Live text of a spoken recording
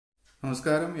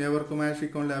നമസ്കാരം, ഏവർക്കും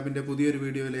Econlabന്റെ പുതിയൊരു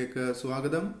വീഡിയോയിലേക്ക്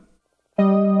സ്വാഗതം.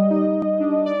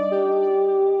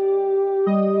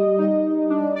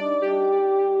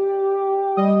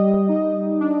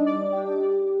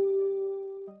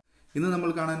 ഇന്ന്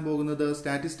നമ്മൾ കാണാൻ പോകുന്നത്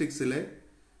സ്റ്റാറ്റിസ്റ്റിക്സിലെ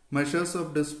മെഷേഴ്സ്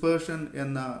ഓഫ് ഡിസ്പേർഷൻ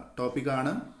എന്ന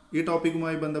ടോപ്പിക്കാണ്. ഈ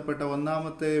ടോപ്പിക്കുമായി ബന്ധപ്പെട്ട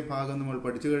ഒന്നാമത്തെ ഭാഗം നമ്മൾ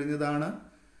പഠിച്ചു കഴിഞ്ഞതാണ്.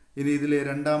 ഇനി ഇതിലെ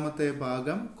രണ്ടാമത്തെ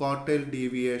ഭാഗം ക്വാർട്ടൈൽ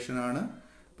ഡീവിയേഷൻ ആണ്.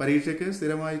 പരീക്ഷയ്ക്ക്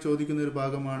സ്ഥിരമായി ചോദിക്കുന്ന ഒരു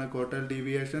ഭാഗമാണ് ക്വാർട്ടൈൽ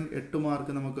ഡീവിയേഷൻ. 8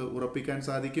 മാർക്ക് നമുക്ക് ഉറപ്പിക്കാൻ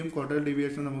സാധിക്കും. ക്വാർട്ടൈൽ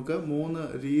ഡീവിയേഷൻ നമുക്ക് 3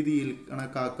 രീതിയിൽ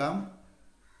കണക്കാക്കാം.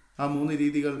 ആ 3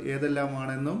 രീതികൾ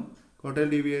ഏതെല്ലാമാണെന്നും ക്വാർട്ടൈൽ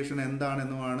ഡീവിയേഷൻ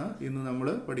എന്താണെന്നുമാണ് ഇന്ന് നമ്മൾ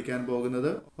പഠിക്കാൻ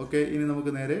പോകുന്നത്. ഓക്കെ, ഇനി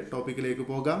നമുക്ക് നേരെ ടോപ്പിക്കിലേക്ക്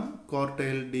പോകാം.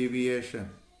 Quartile deviation.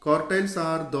 Quartiles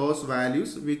are those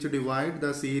values which divide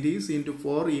the series into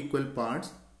 4 equal parts.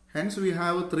 Hence we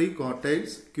have 3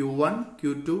 quartiles, Q1,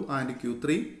 Q2 and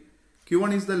Q3.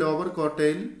 Q1 is the lower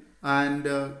quartile and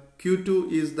Q2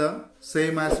 is the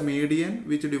same as median,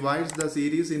 which divides the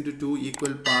series into 2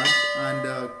 equal parts, and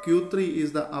Q3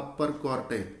 is the upper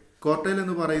quartile. Quartile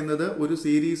എന്ന് പറയുന്നത് ഒരു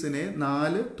സീരീസിനെ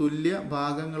 4 തുല്യ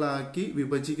ഭാഗങ്ങളാക്കി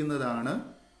വിഭജിക്കുന്നതാണ്.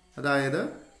 അതായത്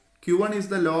Q1 is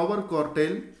the lower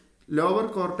quartile. Lower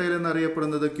quartile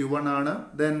എന്നറിയപ്പെടുന്നത് Q1 ആണ്.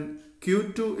 Then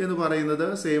Q2 എന്ന് പറയുന്നത്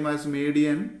same as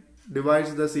median,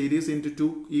 divides the series into 2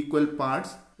 equal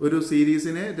parts. ഒരു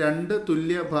സീരീസിനെ 2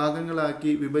 തുല്യ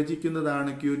ഭാഗങ്ങളാക്കി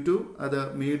വിഭജിക്കുന്നതാണ് Q2. അത്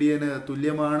മീഡിയന്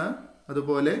തുല്യമാണ്.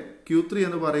 അതുപോലെ Q3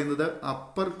 എന്ന് പറയുന്നത്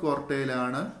അപ്പർ ക്വാർട്ടൈൽ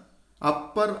ആണ്.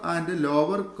 Upper and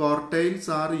lower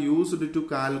quartiles are used to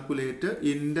calculate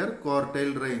Inter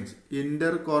quartile range.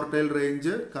 Inter quartile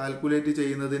range calculate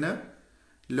ചെയ്യുന്നതിന്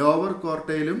ലോവർ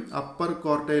ക്വാർട്ടൈലും അപ്പർ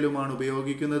ക്വാർട്ടൈലുമാണ്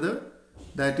ഉപയോഗിക്കുന്നത്.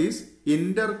 That is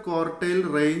Inter quartile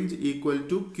range equal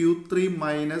to Q3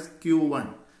 minus Q1.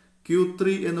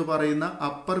 Q3 എന്ന് പറയുന്ന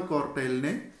upper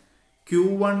ക്വാർട്ടൈലിനെ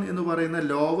Q1 എന്ന് പറയുന്ന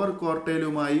lower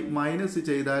ക്വാർട്ടൈലുമായി minus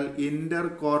ചെയ്താൽ Inter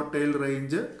quartile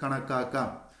range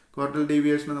കണക്കാക്കാം. Quartile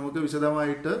deviation നമുക്ക്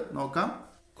വിശദമായിട്ട് നോക്കാം.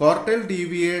 Quartile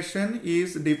deviation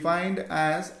is defined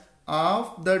as of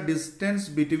the distance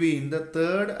between the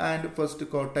third and first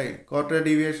quartile. Quartile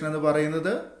deviation എന്ന്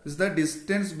പറയുന്നത് is the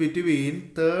distance between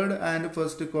third and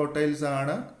first quartiles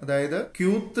ആണ്. അതായത്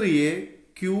Q3യെ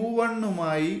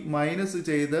Q1മായി minus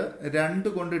ചെയ്ത്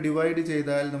 2 കൊണ്ട് ഡിവൈഡ്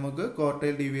ചെയ്താൽ നമുക്ക്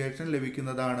ക്വാർട്ടൈൽ ഡീവിയേഷൻ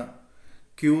ലഭിക്കുന്നതാണ്.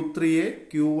 Q3യെ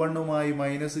Q1മായി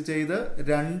മൈനസ് ചെയ്ത്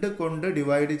 2 കൊണ്ട്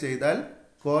ഡിവൈഡ് ചെയ്താൽ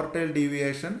ക്വാർട്ടൈൽ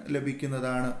ഡീവിയേഷൻ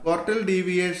ലഭിക്കുന്നതാണ്. Quartile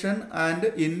deviation and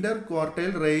Inter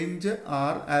quartile range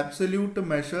R absolute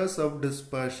measures of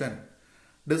dispersion.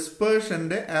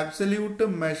 ഡിസ്പേർഷന്റെ absolute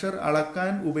measure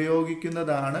അളക്കാൻ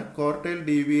ഉപയോഗിക്കുന്നതാണ് quartile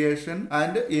deviation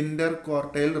and Inter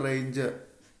quartile range.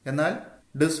 എന്നാൽ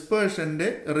ഡിസ്പേർഷന്റെ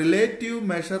റിലേറ്റീവ്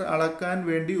മെഷർ അളക്കാൻ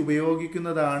വേണ്ടി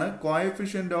ഉപയോഗിക്കുന്നതാണ്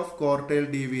coefficient of quartile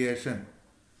deviation.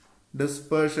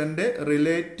 ഡിസ്പേർഷന്റെ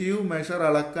relative measure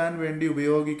അളക്കാൻ വേണ്ടി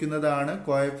ഉപയോഗിക്കുന്നതാണ്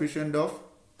coefficient of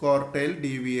quartile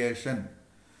deviation.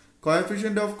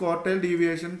 Coefficient of quartile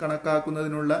deviation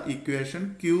കണക്കാക്കുന്നതിനുള്ള equation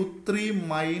Q3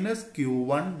 minus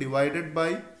Q1 divided by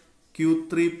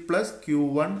Q3 plus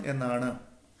Q1 എന്നാണ്.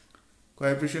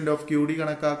 Coefficient of QD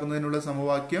കണക്കാക്കുന്നതിനുള്ള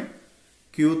സമവാക്യം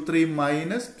Q3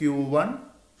 minus Q1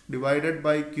 divided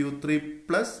by Q3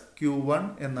 plus Q1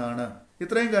 എന്നാണ്.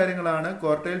 ഇത്രയും കാര്യങ്ങളാണ്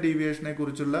ക്വാർട്ടൈൽ ഡീവിയേഷനെ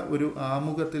കുറിച്ചുള്ള ഒരു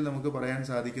ആമുഖത്തിൽ നമുക്ക് പറയാൻ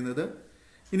സാധിക്കുന്നത്.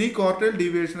 ഇനി ക്വാർട്ടൈൽ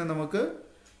ഡീവിയേഷനെ നമുക്ക്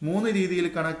 3 രീതിയിൽ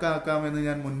കണക്കാക്കാമെന്ന്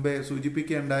ഞാൻ മുൻപേ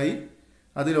സൂചിപ്പിക്കേണ്ടായി.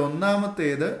 അതിൽ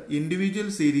ഒന്നാമത്തേത് ഇൻഡിവിജ്വൽ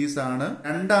സീരീസ് ആണ്,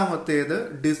 രണ്ടാമത്തേത്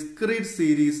ഡിസ്ക്രീറ്റ്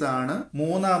സീരീസ് ആണ്,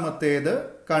 മൂന്നാമത്തേത്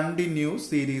കണ്ടിന്യൂസ്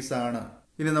സീരീസ് ആണ്.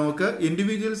 ഇനി നമുക്ക്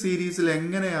ഇൻഡിവിജ്വൽ സീരീസിൽ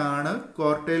എങ്ങനെയാണ്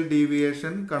ക്വാർട്ടൈൽ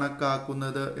ഡീവിയേഷൻ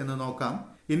കണക്കാക്കുന്നത് എന്ന് നോക്കാം.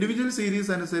 ഇൻഡിവിജ്വൽ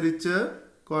സീരീസ് അനുസരിച്ച്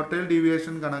ക്വാർട്ടൈൽ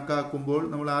ഡീവിയേഷൻ കണക്കാക്കുമ്പോൾ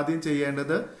നമ്മൾ ആദ്യം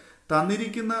ചെയ്യേണ്ടത്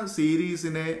തന്നിരിക്കുന്ന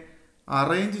സീരീസിനെ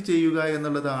അറേഞ്ച് ചെയ്യുക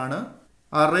എന്നുള്ളതാണ്.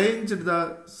 Arrange the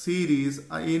series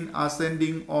in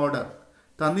ascending order.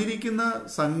 തന്നിരിക്കുന്ന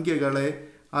സംഖ്യകളെ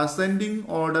അസെൻഡിങ്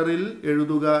ഓർഡറിൽ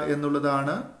എഴുതുക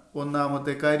എന്നുള്ളതാണ്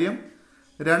ഒന്നാമത്തെ കാര്യം.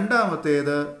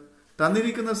 രണ്ടാമത്തേത്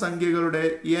തന്നിരിക്കുന്ന സംഖ്യകളുടെ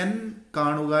n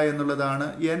കാണുക എന്നുള്ളതാണ്.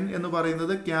 n എന്ന്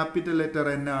പറയുന്നത് ക്യാപിറ്റൽ ലെറ്റർ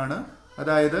n ആണ്.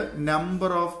 അതായത്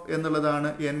നമ്പർ ഓഫ് എന്നുള്ളതാണ്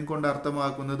n കൊണ്ട്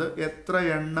അർത്ഥമാക്കുന്നത്, എത്ര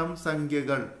എണ്ണം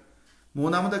സംഖ്യകൾ.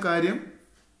 മൂന്നാമത്തെ കാര്യം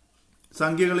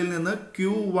സംഖ്യകളിൽ നിന്ന്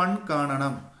Q1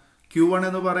 കാണണം. Q1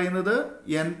 എന്ന് പറയുന്നത്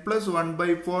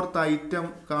n+1/4 ഐറ്റം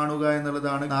കാണുക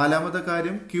എന്നുള്ളതാണ്. നാലാമത്തെ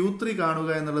കാര്യം Q3 കാണുക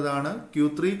എന്നുള്ളതാണ്.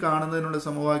 Q3 കാണുന്നതിനുള്ള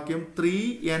സമവാക്യം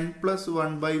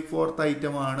 3n+1/4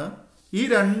 ഐറ്റം ആണ്. ഈ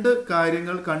 2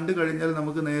 കാര്യങ്ങൾ കണ്ടു കഴിഞ്ഞാൽ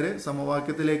നമുക്ക് നേരെ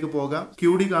സമവാക്യത്തിലേക്ക് പോകാം.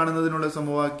 QD കാണുന്നതിനുള്ള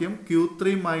സമവാക്യം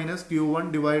Q3 minus Q1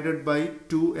 divided by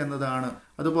 2 എന്നതാണ്.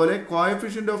 അതുപോലെ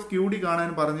കോഎഫിഷ്യന്റ് ഓഫ് ക്യൂ ഡി കാണാൻ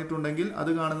പറഞ്ഞിട്ടുണ്ടെങ്കിൽ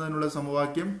അത് കാണുന്നതിനുള്ള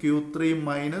സമവാക്യം Q3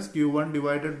 minus Q1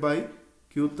 divided by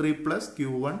Q3 plus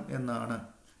Q1 എന്നാണ്.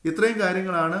 ഇത്രയും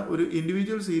കാര്യങ്ങളാണ് ഒരു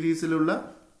ഇൻഡിവിജ്വൽ സീരീസിലുള്ള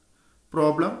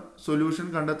പ്രോബ്ലം സൊല്യൂഷൻ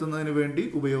കണ്ടെത്തുന്നതിന് വേണ്ടി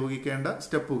ഉപയോഗിക്കേണ്ട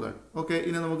സ്റ്റെപ്പുകൾ. ഓക്കെ,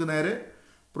 ഇനി നമുക്ക് നേരെ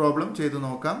പ്രോബ്ലം ചെയ്തു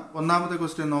നോക്കാം. ഒന്നാമത്തെ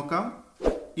ക്വസ്റ്റ്യൻ നോക്കാം.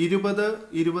 20,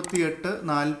 28,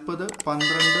 40,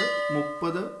 12,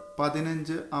 30,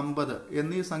 15, 50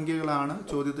 എന്നീ സംഖ്യകളാണ്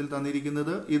ചോദ്യത്തിൽ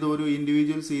തന്നിരിക്കുന്നത്. ഇതൊരു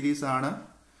ഇൻഡിവിജ്വൽ സീരീസ് ആണ്.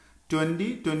 20,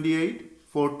 28,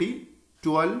 40,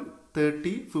 12,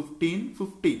 30, 15,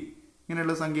 50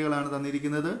 ഇങ്ങനെയുള്ള സംഖ്യകളാണ്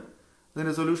തന്നിരിക്കുന്നത്.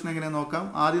 അതിന്റെ സൊല്യൂഷൻ എങ്ങനെ നോക്കാം.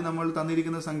 ആദ്യം നമ്മൾ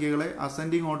തന്നിരിക്കുന്ന സംഖ്യകളെ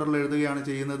അസെൻഡിങ് ഓർഡറിൽ എഴുതുകയാണ്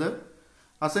ചെയ്യുന്നത്.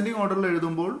 അസെൻഡിങ് ഓർഡറിൽ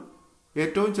എഴുതുമ്പോൾ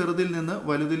ഏറ്റവും ചെറുതിൽ നിന്ന്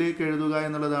വലുതിലേക്ക് എഴുതുക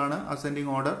എന്നുള്ളതാണ്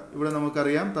അസെൻഡിങ് ഓർഡർ. ഇവിടെ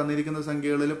നമുക്കറിയാം തന്നിരിക്കുന്ന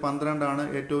സംഖ്യകളിൽ 12 ആണ്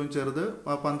ഏറ്റവും ചെറുത്.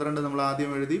 12 നമ്മൾ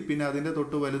ആദ്യം എഴുതി, പിന്നെ അതിന്റെ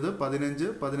തൊട്ട് വലുത്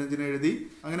 15, 15നെ എഴുതി.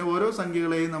 അങ്ങനെ ഓരോ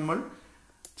സംഖ്യകളെയും നമ്മൾ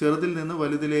ചെറുതിൽ നിന്ന്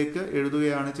വലുതിലേക്ക്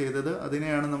എഴുതുകയാണ് ചെയ്തത്.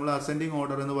 അതിനെയാണ് നമ്മൾ അസെൻഡിങ്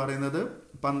ഓർഡർ എന്ന് പറയുന്നത്.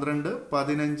 12,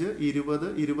 15, 20,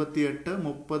 28,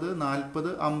 30,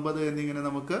 40, 50 എന്നിങ്ങനെ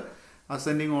നമുക്ക്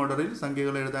അസെൻഡിങ് ഓർഡറിൽ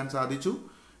സംഖ്യകൾ എഴുതാൻ സാധിച്ചു.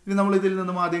 ഇനി നമ്മൾ ഇതിൽ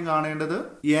നിന്നും ആദ്യം കാണേണ്ടത്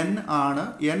n ആണ്.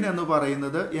 n എന്ന്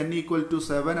പറയുന്നത് n =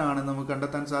 7 ആണ് നമുക്ക്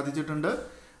കണ്ടെത്താൻ സാധിച്ചിട്ടുണ്ട്.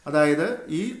 അതായത്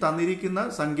ഈ തന്നിരിക്കുന്ന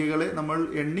സംഖ്യകളെ നമ്മൾ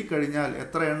എണ്ണിക്കഴിഞ്ഞാൽ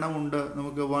എത്ര എണ്ണം ഉണ്ട്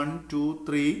നമുക്ക് 1, 2,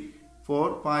 3, 4,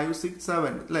 5, 6,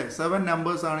 7 അല്ലെ, 7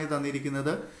 നമ്പേഴ്സ് ആണ് ഈ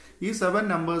തന്നിരിക്കുന്നത്. ഈ 7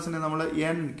 നമ്പേഴ്സിനെ നമ്മൾ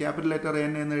n ക്യാപിറ്റൽ ലെറ്റർ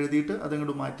n എന്ന് എഴുതിയിട്ട്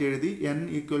അതങ്ങോട്ട് മാറ്റി എഴുതി. n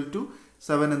 =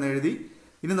 7 എന്ന് എഴുതി.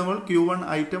 ഇനി നമ്മൾ Q1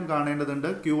 ഐറ്റം കാണേണ്ടതുണ്ട്.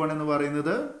 Q1 എന്ന്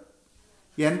പറയുന്നത്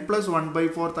n +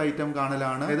 1/4 ഐറ്റം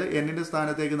കാണലാണ്. അതായത് n-ന്റെ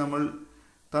സ്ഥാനത്തേക്ക് നമ്മൾ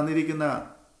തന്നിരിക്കുന്ന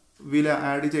വില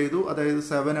ആഡ് ചെയ്തു. അതായത്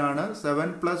 7 ആണ്.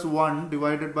 7 + 1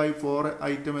 ഡിവൈഡഡ് ബൈ 4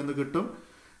 ഐറ്റം എന്ന് കിട്ടും.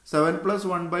 7 +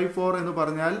 1/4 എന്ന്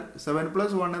പറഞ്ഞാൽ 7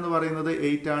 + 1 എന്ന് പറയുന്നത്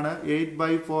 8 ആണ്.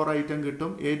 8/4 ഐറ്റം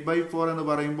കിട്ടും. 8/4 എന്ന്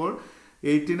പറയുമ്പോൾ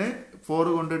 8നെ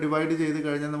 4 കൊണ്ട് ഡിവൈഡ് ചെയ്ത്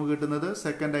കഴിഞ്ഞാൽ നമുക്ക് കിട്ടുന്നത്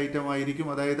സെക്കൻഡ് ഐറ്റം ആയിരിക്കും.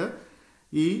 അതായത്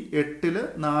ഈ 8ൽ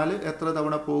 4 എത്ര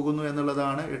തവണ പോകുന്നു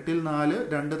എന്നുള്ളതാണ്. 8ൽ 4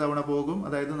 2 തവണ പോകും.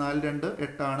 അതായത് 4 2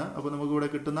 8 ആണ്. അപ്പോൾ നമുക്ക് ഇവിടെ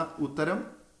കിട്ടുന്ന ഉത്തരം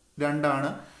 2 ആണ്.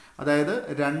 അതായത്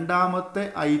രണ്ടാമത്തെ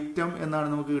ഐറ്റം എന്നാണ്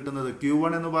നമുക്ക് കിട്ടുന്നത്.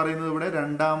 Q1 എന്ന് പറയുന്നത് ഇവിടെ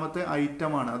രണ്ടാമത്തെ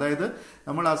ഐറ്റം ആണ്. അതായത്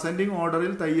നമ്മൾ അസെൻഡിങ്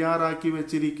ഓർഡറിൽ തയ്യാറാക്കി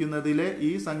വെച്ചിരിക്കുന്നതിലെ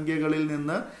ഈ സംഖ്യകളിൽ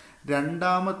നിന്ന്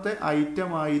രണ്ടാമത്തെ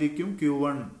ഐറ്റം ആയിരിക്കും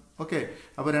Q1. ഓക്കെ,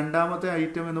 അപ്പൊ രണ്ടാമത്തെ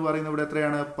ഐറ്റം എന്ന് പറയുന്നത് ഇവിടെ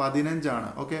എത്രയാണ്? 15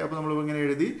 ആണ്. ഓക്കെ, അപ്പൊ നമ്മൾ ഇങ്ങനെ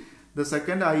എഴുതി the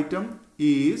second item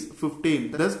is 15.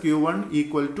 Thus Q1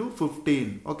 = 15.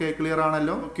 Okay, clear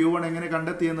ആണല്ലോ. Q1 എങ്ങനെ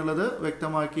കണ്ടെത്തി എന്നുള്ളത്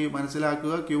വ്യക്തമാക്കി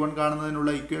മനസ്സിലാക്കുക. Q1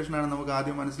 കാണുന്നതിനുള്ള ഇക്വേഷൻ ആണ് നമുക്ക്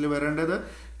ആദ്യം മനസ്സിൽ വരേണ്ടത്.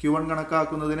 Q1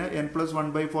 കണക്കാക്കുന്നതിന് n +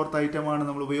 1/4 ഐറ്റം ആണ്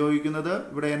നമ്മൾ ഉപയോഗിക്കുന്നത്.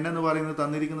 ഇവിടെ n എന്ന് പറയുന്നത്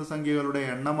തന്നിരിക്കുന്ന സംഖ്യകളുടെ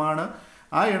എണ്ണമാണ്.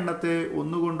 ആ എണ്ണത്തെ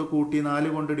 1 കൊണ്ട് കൂട്ടി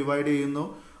 4 കൊണ്ട് ഡിവൈഡ് ചെയ്യുന്നു.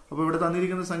 അപ്പോൾ ഇവിടെ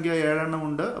തന്നിരിക്കുന്ന സംഖ്യ 7 എണ്ണം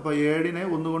ഉണ്ട്. അപ്പോൾ 7നെ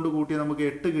 1 കൊണ്ട് കൂട്ടി നമുക്ക്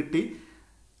 8 കിട്ടി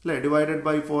അല്ലെ, ഡിവൈഡഡ്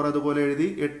ബൈ 4 അതുപോലെ എഴുതി.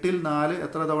 8ൽ 4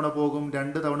 എത്ര തവണ പോകും?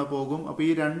 2 തവണ പോകും. അപ്പോൾ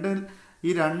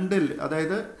ഈ രണ്ടിൽ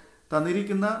അതായത്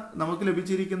തന്നിരിക്കുന്ന നമുക്ക്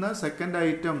ലഭിച്ചിരിക്കുന്ന സെക്കൻഡ്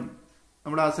ഐറ്റം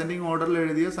നമ്മുടെ അസെൻഡിങ് ഓർഡറിൽ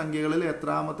എഴുതിയ സംഖ്യകളിൽ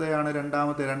എത്രാമത്തെയാണ്?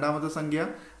 രണ്ടാമത്തെ സംഖ്യ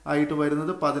ആയിട്ട്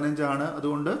വരുന്നത് 15 ആണ്.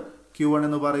 അതുകൊണ്ട് Q1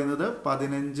 എന്ന് പറയുന്നത്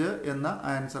 15 എന്ന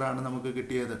ആൻസർ ആണ് നമുക്ക്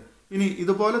കിട്ടിയത്. ഇനി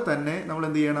ഇതുപോലെ തന്നെ നമ്മൾ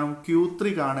എന്ത് ചെയ്യണം?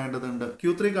 Q3 കാണേണ്ടതുണ്ട്.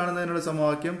 Q3 കാണുന്നതിനുള്ള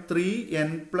സമവാക്യം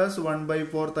 3n +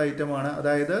 1/4 ഐറ്റം ആണ്.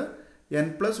 അതായത് n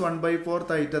 + 1/4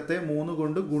 ഐറ്റത്തെ 3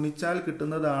 കൊണ്ട് ഗുണിച്ചാൽ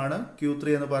കിട്ടുന്നതാണ്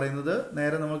Q3 എന്ന് പറയുന്നത്.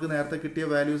 നമുക്ക് നേരത്തെ കിട്ടിയ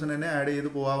വാല്യൂസിന് തന്നെ ആഡ് ചെയ്ത്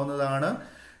പോകാവുന്നതാണ്.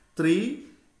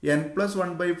 3n +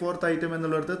 1/4 ഐറ്റം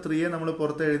എന്നുള്ളിടത്ത് 3യെ നമ്മൾ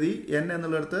പുറത്ത് എഴുതി. n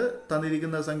എന്നുള്ളിടത്ത്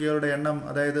തന്നിരിക്കുന്ന സംഖ്യകളുടെ എണ്ണം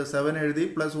അതായത് 7 എഴുതി.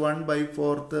 +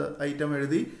 1/4 ഐറ്റം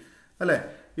എഴുതി അല്ലെ.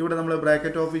 ഇവിടെ നമ്മൾ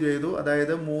ബ്രാക്കറ്റ് ഓഫ് ചെയ്തു.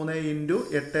 അതായത് 3 ×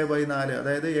 8/4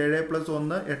 അതായത് 7 +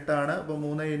 1 8 ആണ്. അപ്പോൾ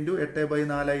 3 ×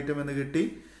 8/4 ഐറ്റം എന്ന് കിട്ടി.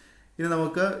 ഇനി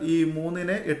നമുക്ക് ഈ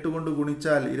 3നെ 8 കൊണ്ട്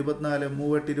ഗുണിച്ചാൽ 24, 3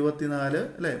 8 24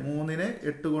 അല്ലെ. 3നെ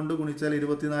 8 കൊണ്ട് ഗുണിച്ചാൽ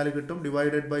 24 കിട്ടും.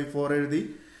 ഡിവൈഡഡ് ബൈ 4 എഴുതി.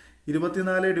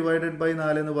 24 ഡിവൈഡഡ് ബൈ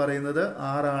 4 എന്ന് പറയുന്നത്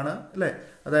 6 ആണ് അല്ലെ.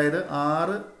 അതായത്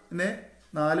 6നെ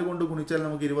 4 കൊണ്ട് ഗുണിച്ചാൽ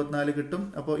നമുക്ക് 24 കിട്ടും.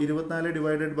 അപ്പോൾ 24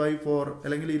 ഡിവൈഡഡ് ബൈ 4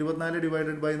 അല്ലെങ്കിൽ 24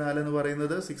 ഡിവൈഡഡ് ബൈ 4 എന്ന്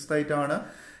പറയുന്നത് 6th ഐറ്റം ആണ്.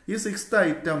 ഈ 6th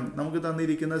ഐറ്റം നമുക്ക്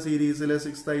തന്നിരിക്കുന്ന സീരീസിലെ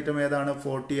 6th ഐറ്റം ഏതാണ്?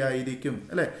 40 ആയിരിക്കും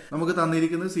അല്ലെ. നമുക്ക്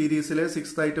തന്നിരിക്കുന്ന സീരീസിലെ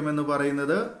 6th ഐറ്റം എന്ന്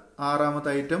പറയുന്നത് 6ാമത്തെ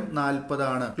ഐറ്റം 40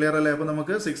 ആണ്. ക്ലിയർ അല്ലേ? അപ്പൊ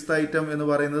നമുക്ക് 6th ഐറ്റം എന്ന്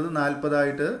പറയുന്നത് 40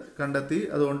 ആയിട്ട് കണ്ടെത്തി.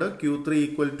 അതുകൊണ്ട് Q3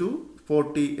 =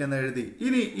 40 എന്ന് എഴുതി.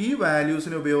 ഇനി ഈ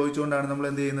വാല്യൂസിനെ ഉപയോഗിച്ചുകൊണ്ടാണ് നമ്മൾ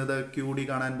എന്ത് ചെയ്യുന്നത്? QD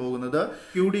കാണാൻ പോകുന്നത്.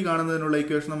 QD കാണുന്നതിനുള്ള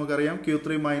ഇക്വേഷൻ നമുക്കറിയാം.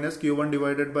 Q3 - Q1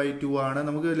 ഡിവൈഡഡ് ബൈ 2 ആണ്.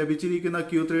 നമുക്ക് ലഭിച്ചിരിക്കുന്ന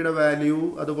Q3യുടെ വാല്യൂ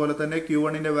അതുപോലെ തന്നെ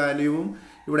Q1ന്റെ വാല്യൂവും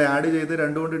ഇവിടെ ആഡ് ചെയ്ത്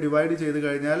 2 കൊണ്ട് ഡിവൈഡ് ചെയ്ത്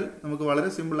കഴിഞ്ഞാൽ നമുക്ക് വളരെ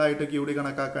സിമ്പിൾ ആയിട്ട് QD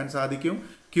കണക്കാക്കാൻ സാധിക്കും.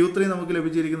 Q3 നമുക്ക്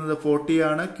ലഭിച്ചിരിക്കുന്നത് 40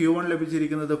 ആണ്, Q1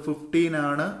 ലഭിച്ചിരിക്കുന്നത് 15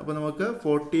 ആണ്. അപ്പോൾ നമുക്ക്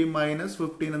 40 മൈനസ്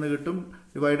 15 എന്ന് കിട്ടും.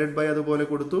 ഡിവൈഡഡ് ബൈ അതുപോലെ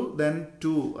കൊടുത്തു, ദെൻ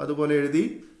 2 അതുപോലെ എഴുതി.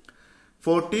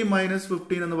 40 മൈനസ്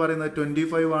 15 എന്ന് പറയുന്നത്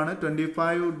 25 ആണ്.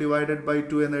 25 ഡിവൈഡഡ് ബൈ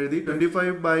 2 എന്ന് എഴുതി.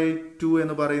 25 ബൈ 2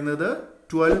 എന്ന് പറയുന്നത്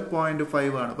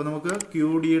 12.5 ആണ്. അപ്പൊ നമുക്ക്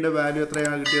QDയുടെ വാല്യൂ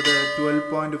എത്രയാണ് കിട്ടിയത്?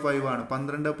 12.5 ആണ്.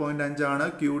 12.5 ആണ്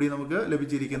QD നമുക്ക്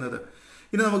ലഭിച്ചിരിക്കുന്നത്.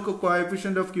 ഇനി നമുക്ക്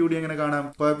കോഎഫിഷ്യന്റ് ഓഫ് QD എങ്ങനെ കാണാം?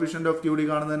 കോഎഫിഷ്യന്റ് ഓഫ് QD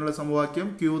കാണുന്നതിനുള്ള സമവാക്യം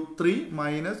Q3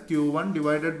 minus Q1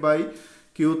 divided by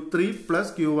Q3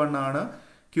 plus Q1 ആണ്.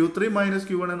 Q3 മൈനസ്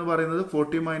Q1 എന്ന് പറയുന്നത്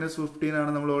 40 മൈനസ് 15 ആണ്.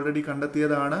 നമ്മൾ ഓൾറെഡി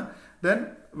കണ്ടെത്തിയതാണ്. ദെൻ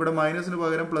ഇവിടെ മൈനസിന്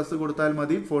പകരം പ്ലസ് കൊടുത്താൽ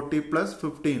മതി. 40 പ്ലസ്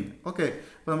 15. ഓക്കെ,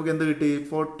 അപ്പൊ നമുക്ക് എന്ത് കിട്ടി?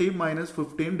 40 മൈനസ്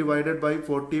 15 ഡിവൈഡഡ് ബൈ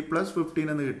 40 പ്ലസ് 15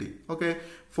 എന്ന് കിട്ടി. ഓക്കെ,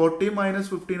 40 മൈനസ്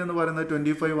 15 എന്ന് പറയുന്നത്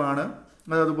 25 ആണ്.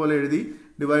 അത് അതുപോലെ എഴുതി.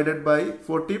 ഡിവൈഡഡ് ബൈ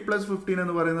 40 പ്ലസ് 15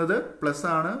 എന്ന് പറയുന്നത് പ്ലസ്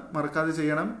ആണ്, മറക്കാതെ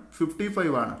ചെയ്യണം.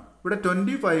 55 ആണ്. ഇവിടെ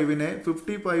 25നെ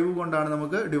 55 കൊണ്ടാണ്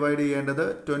നമുക്ക് ഡിവൈഡ് ചെയ്യേണ്ടത്.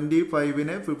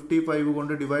 25നെ 55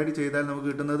 കൊണ്ട് ഡിവൈഡ് ചെയ്താൽ നമുക്ക്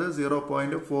കിട്ടുന്നത്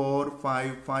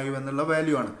 0.455 എന്നുള്ള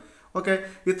വാല്യൂ ആണ്. ഓക്കെ,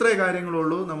 ഇത്രേ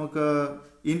കാര്യങ്ങളുള്ളൂ നമുക്ക്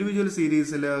ഇൻഡിവിജ്വൽ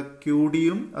സീരീസിൽ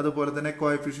QDയും അതുപോലെ തന്നെ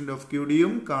കോഎഫിഷ്യന്റ് ഓഫ്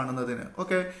QDയും കാണുന്നതിന്.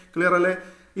 ഓക്കെ, ക്ലിയർ അല്ലേ?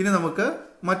 ഇനി നമുക്ക്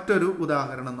മറ്റൊരു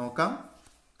ഉദാഹരണം നോക്കാം.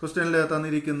 ക്വസ്റ്റ്യനിൽ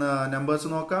തന്നിരിക്കുന്ന നമ്പേഴ്സ്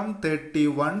നോക്കാം.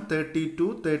 31, 32,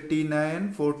 39,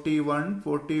 41,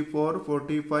 44,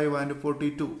 45 ആൻഡ്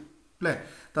 42 അല്ലേ?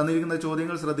 തന്നിരിക്കുന്ന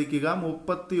ചോദ്യങ്ങൾ ശ്രദ്ധിക്കുക.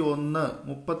 31,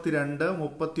 32, 39,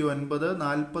 41,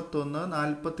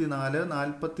 44, 45,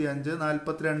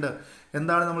 42.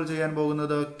 എന്താണ് നമ്മൾ ചെയ്യാൻ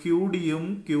പോകുന്നത്? QDയും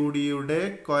QDയുടെ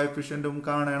കോഎഫിഷ്യന്റും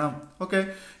കാണണം. ഓക്കെ,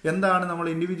 എന്താണ് നമ്മൾ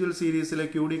ഇൻഡിവിജ്വൽ സീരീസിലെ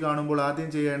QD കാണുമ്പോൾ ആദ്യം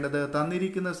ചെയ്യേണ്ടത്?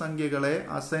 തന്നിരിക്കുന്ന സംഖ്യകളെ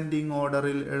അസെൻഡിങ്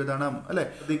ഓർഡറിൽ എഴുതണം അല്ലെ?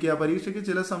 ശ്രദ്ധിക്കുക, പരീക്ഷയ്ക്ക്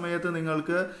ചില സമയത്ത്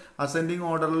നിങ്ങൾക്ക് അസെൻഡിങ്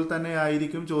ഓർഡറിൽ തന്നെ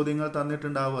ആയിരിക്കും ചോദ്യങ്ങൾ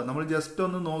തന്നിട്ടുണ്ടാവുക. നമ്മൾ ജസ്റ്റ്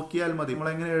ഒന്ന് നോക്കിയാൽ മതി.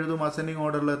 നമ്മൾ എങ്ങനെ എഴുതും അസെൻഡിങ്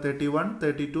ഓർഡറിൽ? 31,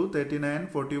 32, 39,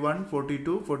 41,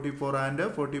 42, 44 ആൻഡ്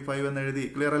 45 എന്ന് എഴുതി.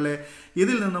 ക്ലിയർ അല്ലേ?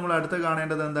 ഇതിൽ നിന്ന് നമ്മൾ അടുത്ത്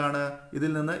കാണേണ്ടത് എന്താണ്?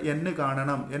 ഇതിൽ നിന്ന് n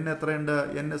കാണണം. n എത്രയുണ്ട്?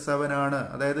 n 7 ആണ്.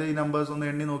 അതായത് ഈ നമ്പേഴ്സ് ഒന്ന്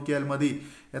എണ്ണി നോക്കിയാൽ മതി.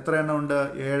 എത്ര എണ്ണം ഉണ്ട്?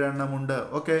 7 എണ്ണം ഉണ്ട്.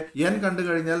 ഓക്കെ, n കണ്ടു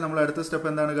കഴിഞ്ഞാൽ നമ്മൾ അടുത്ത സ്റ്റെപ്പ്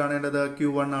എന്താണ് കാണേണ്ടത്?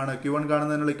 Q1 ആണ്. Q1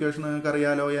 കാണുന്നതിനുള്ള ഇക്വേഷൻ നിങ്ങൾക്ക്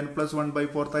അറിയാലോ. n plus 1 by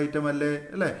 4th item അല്ലേ?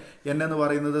 n എന്ന്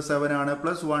പറയുന്നത് 7 ആണ്.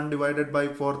 Plus 1 divided by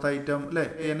 4th item അല്ലെ?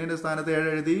 n-ന്റെ സ്ഥാനത്ത് 7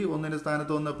 എഴുതി, 1-ന്റെ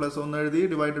സ്ഥാനത്ത് 1 പ്ലസ് 1 എഴുതി,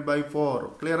 ഡിവൈഡഡ് ബൈ 4.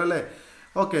 ക്ലിയർ അല്ലേ?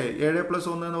 ഓക്കെ, 7 പ്ലസ്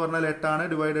 1 എന്ന് പറഞ്ഞാൽ 8 ആണ്.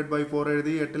 ഡിവൈഡഡ് ബൈ 4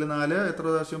 എഴുതി. 8ൽ 4 എത്ര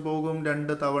പ്രാവശ്യം പോകും?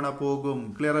 2 തവണ പോകും.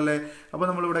 ക്ലിയർ അല്ലേ? അപ്പൊ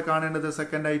നമ്മൾ ഇവിടെ കാണേണ്ടത്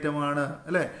സെക്കൻഡ് ഐറ്റം ആണ്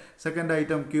അല്ലെ? Second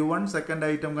item Q1 second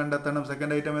item കണ്ടെത്തണം.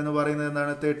 സെക്കൻഡ് ഐറ്റം എന്ന് പറയുന്നത്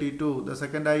എന്താണ്? 32. The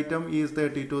second item is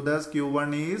 32. Thus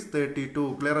Q1 is 32.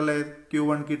 Clear അല്ലേ?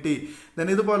 Q1 കിട്ടി. ദെൻ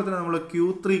ഇതുപോലെ തന്നെ നമ്മൾ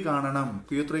Q3 കാണണം.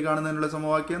 Q3 കാണുന്നതിനുള്ള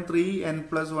സമവാക്യം 3n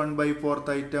plus 1 by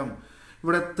 4th item.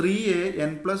 ഇവിടെ 3യെ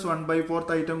n plus 1 by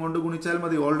 4th item കൊണ്ട് ഗുണിച്ചാൽ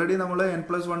മതി. ഓൾറെഡി നമ്മൾ n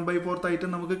plus 1 by 4th item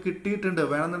നമുക്ക് കിട്ടിയിട്ടുണ്ട്.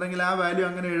 വേണമെന്നുണ്ടെങ്കിൽ ആ വാല്യൂ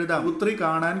അങ്ങനെ എഴുതാം. Q3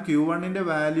 കാണാൻ Q1ന്റെ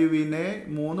വാല്യൂവിനെ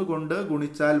 3 കൊണ്ട്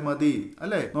ഗുണിച്ചാൽ മതി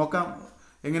അല്ലെ? നോക്കാം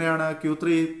എങ്ങനെയാണ്. Q3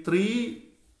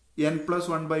 3n plus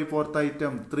 1 by 4th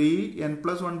item. 3n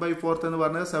plus 1 by 4th എന്ന്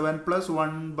പറഞ്ഞാൽ 7 പ്ലസ്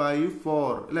 1 ബൈ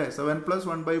 4 അല്ലെ? 7 പ്ലസ്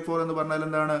 1 ബൈ 4 എന്ന് പറഞ്ഞാൽ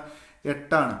എന്താണ്?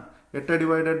 8 ആണ്. 8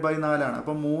 ഡിവൈഡഡ് ബൈ 4 ആണ്.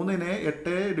 അപ്പൊ 3നെ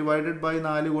 8 ഡിവൈഡഡ് ബൈ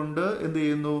 4 കൊണ്ട് എന്ത്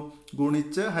ചെയ്യുന്നു?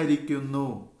 ഗുണിച്ച് ഹരിക്കുന്നു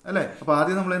അല്ലെ? അപ്പൊ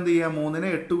ആദ്യം നമ്മൾ എന്ത് ചെയ്യുക? 3നെ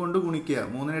 8 കൊണ്ട് ഗുണിക്കുക.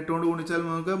 3നെ 8 കൊണ്ട് ഗുണിച്ചാൽ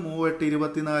നമുക്ക് 3 8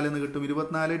 24 എന്ന് കിട്ടും.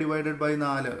 24 ഡിവൈഡഡ് ബൈ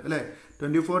 4 അല്ലെ?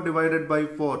 24 ഡിവൈഡഡ് ബൈ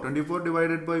 4. 24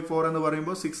 ഡിവൈഡഡ് ബൈ 4 എന്ന്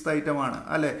പറയുമ്പോൾ 6th ഐറ്റം ആണ്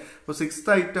അല്ലെ? അപ്പൊ 6th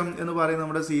ഐറ്റം എന്ന് പറയുന്നത്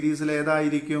നമ്മുടെ സീരീസിൽ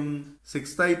ഏതായിരിക്കും?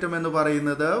 6th ഐറ്റം എന്ന്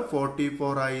പറയുന്നത്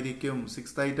 44 ആയിരിക്കും.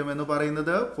 6th ഐറ്റം എന്ന്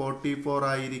പറയുന്നത് 44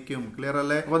 ആയിരിക്കും. ക്ലിയർ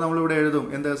അല്ലേ? അപ്പൊ നമ്മൾ ഇവിടെ എഴുതും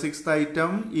എന്ത്? 6th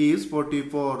item is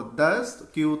 44. Thus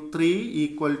Q3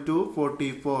 equal to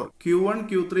 44. Q1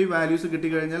 Q3 values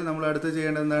കിട്ടിക്കഴിഞ്ഞാൽ നമ്മൾ അടുത്ത്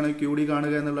ചെയ്യേണ്ടത് എന്താണ്? QD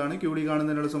കാണുക എന്നുള്ളതാണ്. QD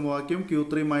കാണുന്നതിനുള്ള സമവാക്യം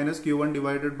Q3 minus Q1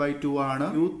 divided by 2 ആണ്.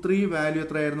 Q3 വാല്യൂ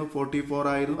എത്രയായിരുന്നു? 44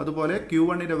 ആയിരുന്നു. അതുപോലെ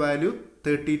Q1ന്റെ വാല്യൂ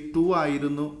 32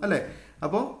 ആയിരുന്നു അല്ലെ?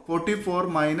 അപ്പോ 44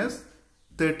 മൈനസ്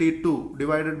 32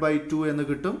 ഡിവൈഡഡ് ബൈ 2 എന്ന്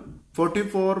കിട്ടും.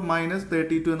 44 മൈനസ്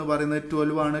 32 എന്ന് പറയുന്നത്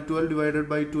 12 ആണ്. 12 ഡിവൈഡഡ്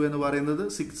ബൈ 2 എന്ന് പറയുന്നത്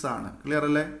 6 ആണ്. ക്ലിയർ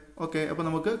അല്ലേ? ഓക്കെ, അപ്പൊ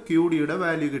നമുക്ക് QDയുടെ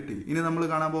വാല്യൂ കിട്ടി. ഇനി നമ്മൾ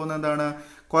കാണാൻ പോകുന്നത് എന്താണ്?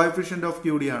 കോഎഫിഷ്യന്റ് ഓഫ്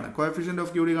QD ആണ്. കോഎഫിഷ്യന്റ്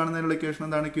ഓഫ് QD കാണുന്നതിനുള്ള ഇക്വേഷൻ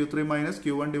എന്താണ്? Q3 minus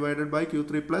Q1 divided by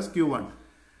Q3 plus Q1.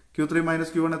 Q3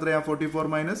 minus Q1 എത്രയാ? 44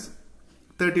 minus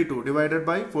 32 divided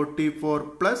by 44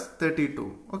 plus 32.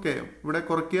 Okay, ഇവിടെ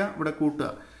കുറയ്ക്കുക, ഇവിടെ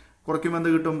കൂട്ടുക. കുറയ്ക്കുമ്പോൾ എന്ത്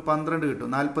കിട്ടും? 12 കിട്ടും.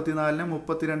 44നെ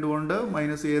 32 കൊണ്ട്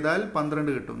മൈനസ് ചെയ്താൽ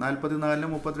 12 കിട്ടും. 44നെ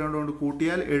 32 കൊണ്ട്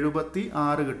കൂട്ടിയാൽ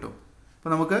 76 കിട്ടും. അപ്പൊ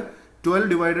നമുക്ക് 12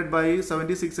 ഡിവൈഡഡ് ബൈ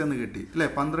 76 എന്ന് കിട്ടി അല്ലെ?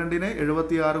 12നെ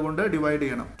 76 കൊണ്ട് ഡിവൈഡ്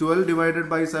ചെയ്യണം. 12 ഡിവൈഡഡ്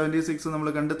ബൈ 76 നമ്മൾ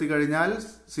കണ്ടെത്തി കഴിഞ്ഞാൽ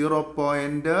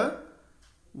 0.76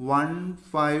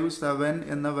 157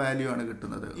 എന്ന വാല്യൂ ആണ്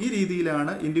കിട്ടുന്നത്. ഈ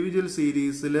രീതിയിലാണ് ഇൻഡിവിജ്വൽ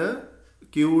സീരീസിൽ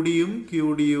ക്യൂഡിയും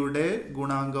ക്യൂഡിയുടെ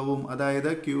ഗുണാങ്കവും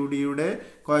അതായത് ക്യൂഡിയുടെ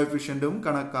കോഎഫിഷ്യന്റും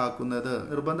കണക്കാക്കുന്നത്.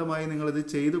 നിർബന്ധമായി നിങ്ങൾ ഇത്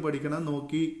ചെയ്തു പഠിക്കണം.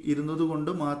 നോക്കി ഇരുന്നത്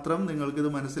കൊണ്ട് മാത്രം നിങ്ങൾക്കിത്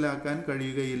മനസ്സിലാക്കാൻ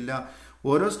കഴിയുകയില്ല.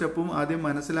 ഓരോ സ്റ്റെപ്പും ആദ്യം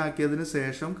മനസ്സിലാക്കിയതിന്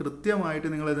ശേഷം കൃത്യമായിട്ട്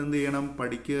നിങ്ങൾ ഇത് എന്ത് ചെയ്യണം,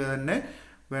 പഠിക്കുക തന്നെ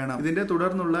വേണം. ഇതിന്റെ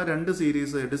തുടർന്നുള്ള 2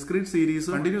 സീരീസ്, ഡിസ്ക്രീറ്റ്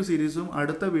സീരീസും കണ്ടിന്യൂ സീരീസും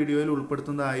അടുത്ത വീഡിയോയിൽ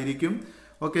ഉൾപ്പെടുത്തുന്നതായിരിക്കും.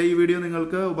 ഓക്കെ, ഈ വീഡിയോ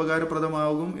നിങ്ങൾക്ക്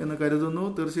ഉപകാരപ്രദമാകും എന്ന് കരുതുന്നു.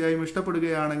 തീർച്ചയായും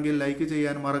ഇഷ്ടപ്പെടുകയാണെങ്കിൽ ലൈക്ക്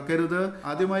ചെയ്യാൻ മറക്കരുത്.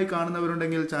 ആദ്യമായി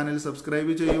കാണുന്നവരുണ്ടെങ്കിൽ ചാനൽ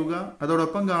സബ്സ്ക്രൈബ് ചെയ്യുക.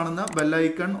 അതോടൊപ്പം കാണുന്ന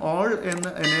ബെല്ലൈക്കൺ ഓൾ എന്ന്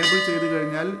എനേബിൾ ചെയ്ത്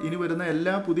കഴിഞ്ഞാൽ ഇനി വരുന്ന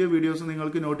എല്ലാ പുതിയ വീഡിയോസും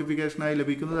നിങ്ങൾക്ക് നോട്ടിഫിക്കേഷനായി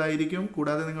ലഭിക്കുന്നതായിരിക്കും.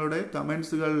 കൂടാതെ നിങ്ങളുടെ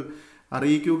കമന്റ്സുകൾ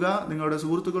അറിയിക്കുക. നിങ്ങളുടെ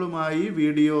സുഹൃത്തുക്കളുമായി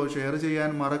വീഡിയോ ഷെയർ ചെയ്യാൻ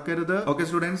മറക്കരുത്. ഓക്കെ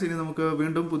സ്റ്റുഡൻസ്, ഇനി നമുക്ക്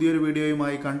വീണ്ടും പുതിയൊരു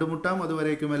വീഡിയോയുമായി കണ്ടുമുട്ടാം.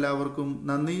 അതുവരേക്കും എല്ലാവർക്കും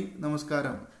നന്ദി,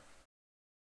 നമസ്കാരം.